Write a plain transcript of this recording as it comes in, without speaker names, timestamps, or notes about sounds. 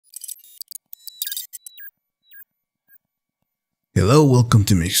Hello, welcome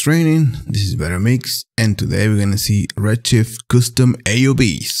to Mix Training. This is Varomix, and today we're gonna see Redshift custom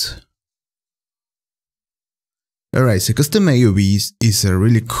AOVs. Alright, so custom AOVs is a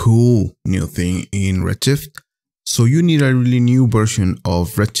really cool new thing in Redshift. So you need a really new version of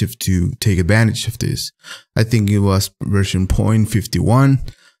Redshift to take advantage of this. I think it was version 0.51,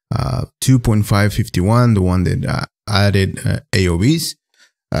 2.551, the one that added AOVs.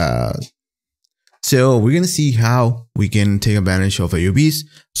 So we're going to see how we can take advantage of AOVs.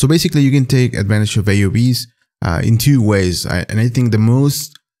 So basically you can take advantage of AOVs in two ways. And I think the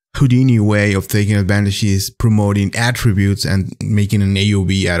most Houdini way of taking advantage is promoting attributes and making an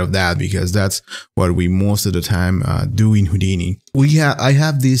AOV out of that, because that's what we most of the time do in Houdini. I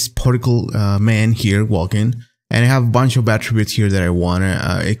have this particle man here walking, and I have a bunch of attributes here that I want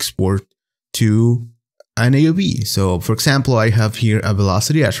to export to an AOV. So for example, I have here a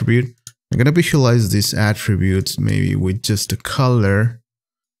velocity attribute. I'm going to visualize these attributes maybe with just a color.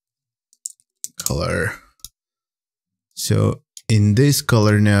 So in this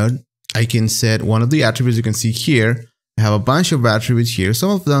color node, I can set one of the attributes you can see here. I have a bunch of attributes here. Some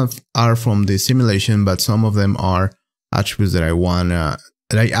of them are from the simulation, but some of them are attributes that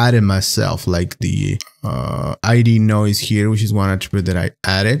I added myself, like the ID noise here, which is one attribute that I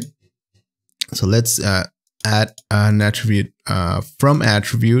added. So let's add an attribute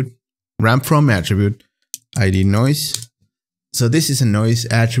ramp from attribute ID noise. So this is a noise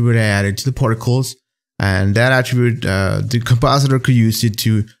attribute I added to the particles, and that attribute the compositor could use it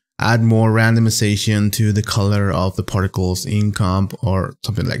to add more randomization to the color of the particles in comp or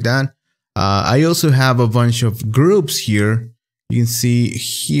something like that. I also have a bunch of groups here. You can see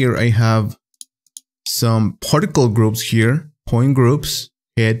here I have some particle groups here, point groups,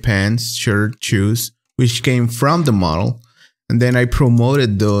 head, pants, shirt, shoes, which came from the model. And then I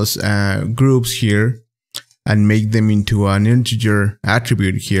promoted those groups here and make them into an integer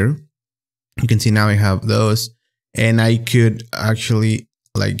attribute here. You can see now I have those, and I could actually,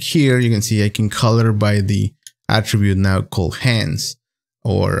 like here, you can see I can color by the attribute now called hands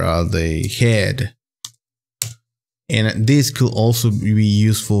or the head. And this could also be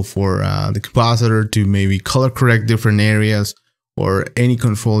useful for the compositor to maybe color correct different areas or any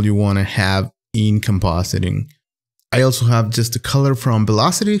control you want to have in compositing. I also have just the color from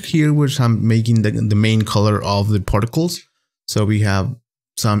velocity here, which I'm making the main color of the particles. So we have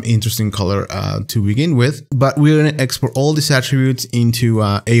some interesting color to begin with, but we're going to export all these attributes into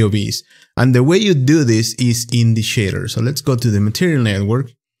AOVs. And the way you do this is in the shader. So let's go to the material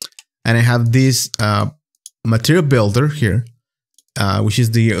network, and I have this material builder here, which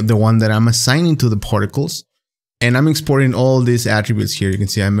is the one that I'm assigning to the particles. And I'm exporting all these attributes here. You can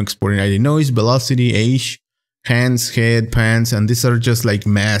see I'm exporting ID noise, velocity, age, hands, head, pants, and these are just like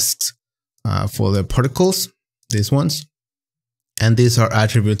masks for the particles, these ones. And these are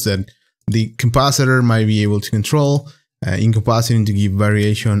attributes that the compositor might be able to control in compositing to give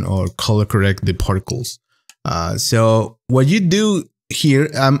variation or color correct the particles. So what you do here,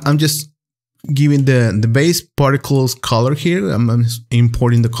 I'm just giving the base particles color here. I'm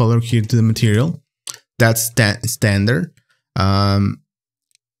importing the color here to the material. That's standard.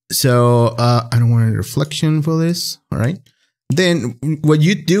 So I don't want a reflection for this. All right. Then what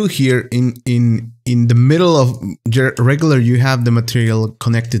you do here in the middle of regular, you have the material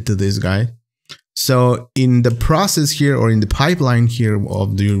connected to this guy. So in the process here, or in the pipeline here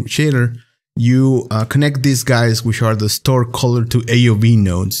of the shader, you connect these guys, which are the store color to AOV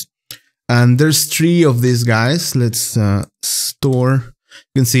nodes. And there's 3 of these guys. Let's store.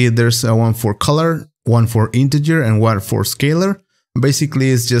 You can see there's one for color, one for integer, and one for scalar.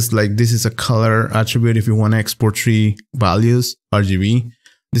 Basically, it's just like this is a color attribute if you want to export 3 values, RGB.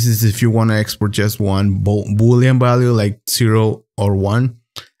 This is if you want to export just one Boolean value like 0 or 1.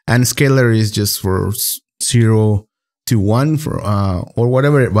 And scalar is just for 0 to 1 for or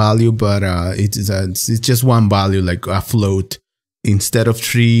whatever value, but it's just one value, like a float. Instead of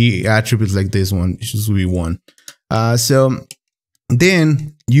 3 attributes like this one, it should be 1. So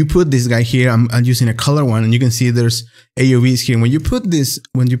then you put this guy here. I'm using a color one, and you can see there's AOVs here. When you put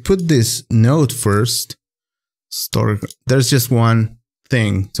this node first, there's just one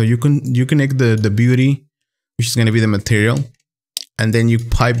thing. So you connect the beauty, which is going to be the material, and then you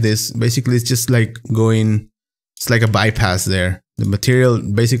pipe this. Basically, it's just like it's like a bypass there. The material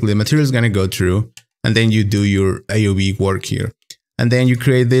is going to go through, and then you do your AOV work here. And then you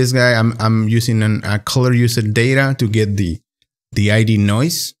create this guy. I'm using a color user data to get the ID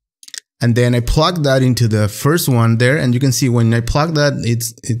noise, and then I plug that into the first one there, and you can see when I plug that,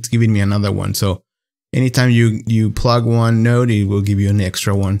 it's giving me another one. So anytime you plug one node, it will give you an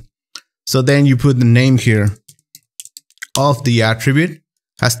extra one. So then you put the name here of the attribute.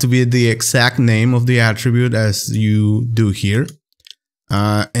 Has to be the exact name of the attribute as you do here.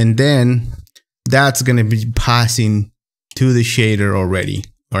 And then that's going to be passing to the shader already.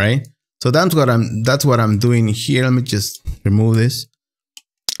 All right. So that's what I'm doing here. Let me just remove this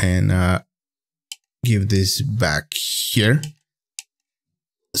and give this back here.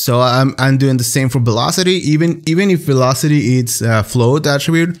 So I'm doing the same for velocity. Even if velocity is a float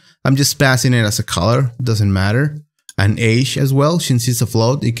attribute, I'm just passing it as a color. It doesn't matter. And age as well, since it's a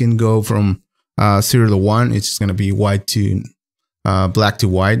float, it can go from 0 to 1. It's just gonna be white to black to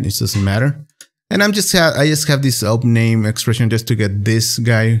white. It doesn't matter. And I just have this open name expression just to get this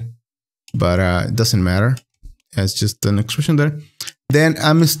guy, but it doesn't matter. It's just an expression there. Then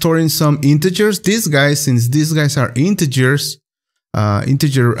I'm storing some integers. These guys, since these guys are integers,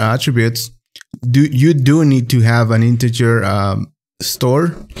 integer attributes, you do need to have an integer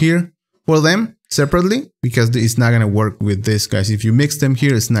store here for them separately, because it's not going to work with this guys. If you mix them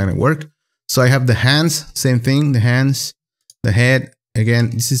here, it's not going to work. So I have the hands, same thing, the hands, the head. Again,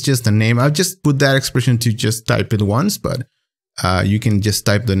 this is just a name. I'll just put that expression to just type it once, but you can just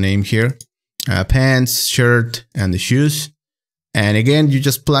type the name here. Pants, shirt, and the shoes. And again, you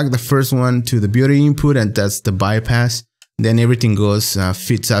just plug the first one to the beauty input, and that's the bypass. Then everything goes,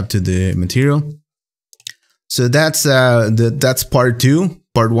 fits up to the material. So that's part 2.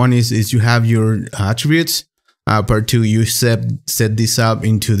 Part 1 is you have your attributes. Part 2, you set this up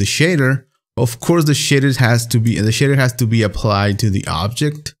into the shader. Of course, the shader has to be applied to the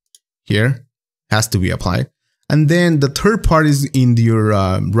object here. Has to be applied. And then the third part is in your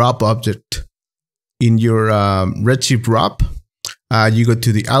wrap object. In your Redshift wrap, you go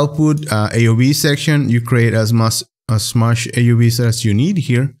to the output AOV section. You create as much AOVs as you need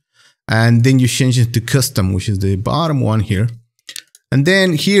here. And then you change it to custom, which is the bottom one here. And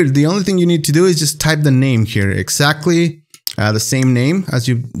then here, the only thing you need to do is just type the name here. Exactly the same name as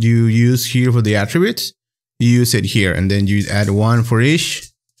you use here for the attributes. You use it here, and then you add 1 for each.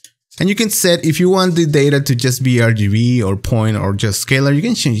 And you can set, if you want the data to just be RGB or point or just scalar, you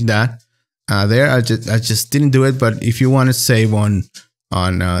can change that. There, I just didn't do it, but if you want to save on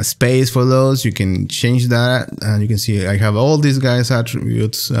space for those, you can change that. And you can see I have all these guys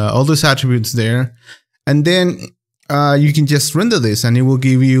attributes, all those attributes there. And then you can just render this and it will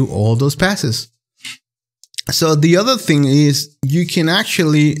give you all those passes. So the other thing is you can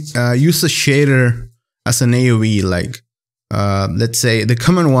actually use a shader as an AOV. Like let's say the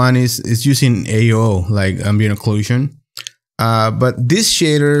common one is using AO, like ambient occlusion. But these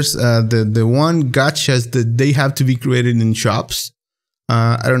shaders, the one gotchas that they have to be created in shops.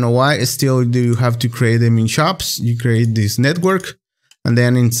 I don't know why. Still, you have to create them in shops. You create this network, and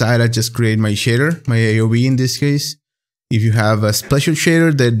then inside I just create my shader, my AOV in this case. If you have a special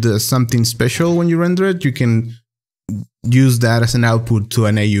shader that does something special when you render it, you can use that as an output to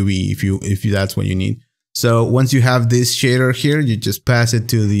an AOV if that's what you need. So once you have this shader here, you just pass it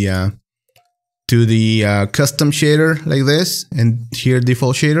to the custom shader like this, and here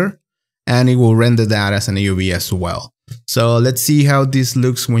default shader, and it will render that as an AOV as well. So let's see how this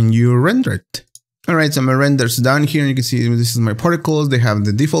looks when you render it. All right, so my render's done here. You can see this is my particles. They have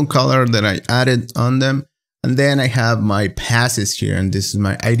the default color that I added on them. And then I have my passes here, and this is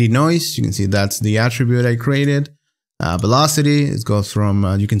my ID noise. You can see that's the attribute I created. Velocity, it goes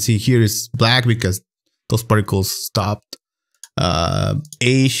from, you can see here is black because those particles stopped.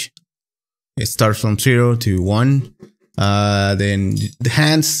 Age, it starts from 0 to 1. Then the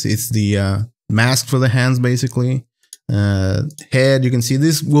hands, it's the mask for the hands basically. Head, you can see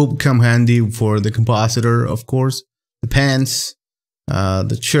this will come handy for the compositor, of course. The pants,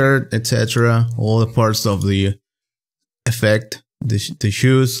 the shirt, etc. All the parts of the effect. The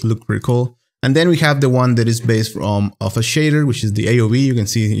shoes look pretty cool. And then we have the one that is based off a shader, which is the AOV. You can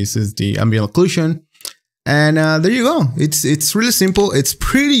see this is the ambient occlusion. And there you go. It's really simple. It's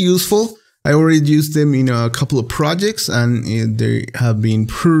pretty useful. I already used them in a couple of projects, and they have been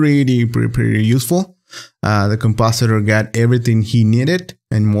pretty useful. The compositor got everything he needed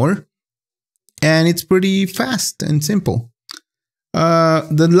and more. And it's pretty fast and simple.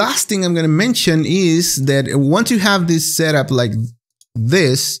 The last thing I'm going to mention is that once you have this set up like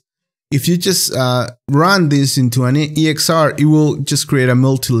this, if you just run this into an EXR, it will just create a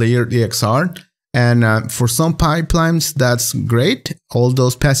multi-layered EXR. And for some pipelines, that's great. All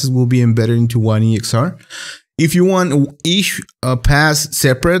those passes will be embedded into one EXR. If you want each pass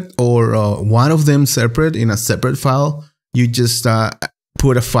separate or one of them separate in a separate file, you just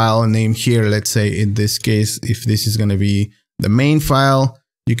put a file name here. Let's say in this case, if this is going to be the main file,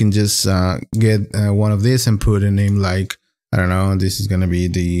 you can just get one of this and put a name like, I don't know, this is going to be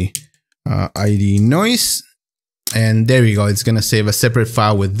the ID noise. And there you go. It's going to save a separate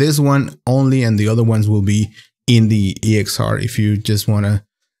file with this one only, and the other ones will be in the EXR. If you just want to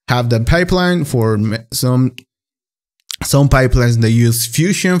have the pipeline for some pipelines that use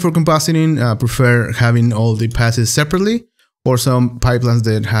Fusion for compositing, prefer having all the passes separately, or some pipelines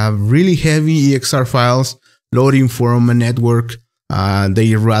that have really heavy EXR files loading from a network,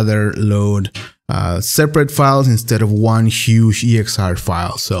 they rather load separate files instead of one huge EXR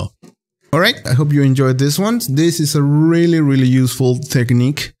file. So, all right, I hope you enjoyed this one. This is a really useful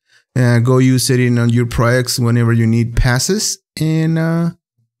technique. Go use it on your projects whenever you need passes, and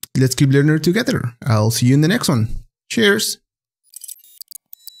let's keep learning together. I'll see you in the next one. Cheers.